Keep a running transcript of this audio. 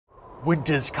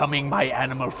Winter's coming, my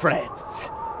animal friends.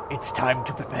 It's time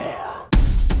to prepare.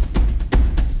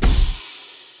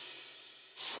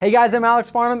 Hey guys, I'm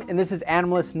Alex Farnham and this is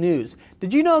Animalist News.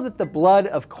 Did you know that the blood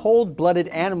of cold-blooded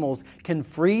animals can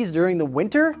freeze during the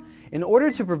winter? In order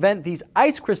to prevent these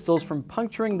ice crystals from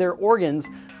puncturing their organs,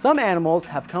 some animals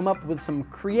have come up with some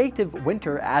creative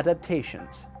winter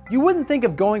adaptations. You wouldn't think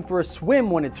of going for a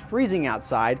swim when it's freezing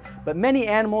outside, but many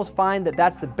animals find that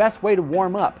that's the best way to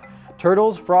warm up.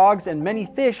 Turtles, frogs, and many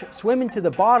fish swim into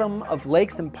the bottom of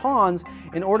lakes and ponds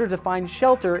in order to find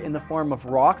shelter in the form of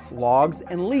rocks, logs,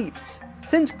 and leaves.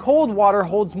 Since cold water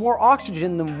holds more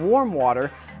oxygen than warm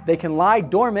water, they can lie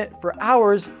dormant for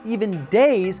hours, even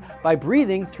days, by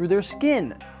breathing through their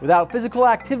skin. Without physical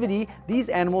activity, these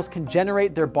animals can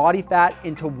generate their body fat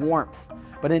into warmth.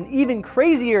 But an even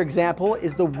crazier example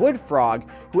is the wood frog,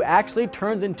 who actually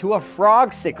turns into a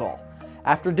frogsicle.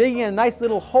 After digging a nice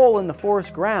little hole in the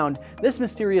forest ground, this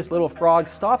mysterious little frog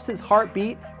stops his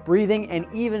heartbeat, breathing, and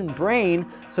even brain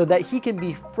so that he can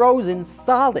be frozen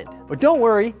solid. But don't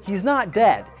worry, he's not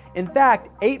dead. In fact,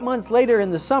 8 months later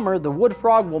in the summer, the wood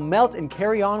frog will melt and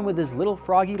carry on with his little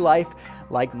froggy life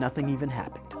like nothing even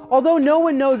happened. Although no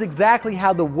one knows exactly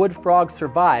how the wood frog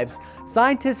survives,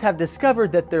 scientists have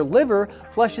discovered that their liver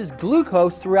flushes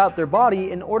glucose throughout their body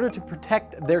in order to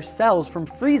protect their cells from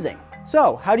freezing.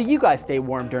 So, how do you guys stay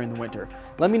warm during the winter?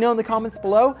 Let me know in the comments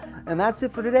below. And that's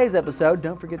it for today's episode.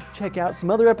 Don't forget to check out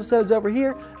some other episodes over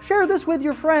here, share this with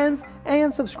your friends,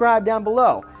 and subscribe down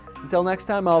below. Until next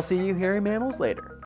time, I'll see you hairy mammals later.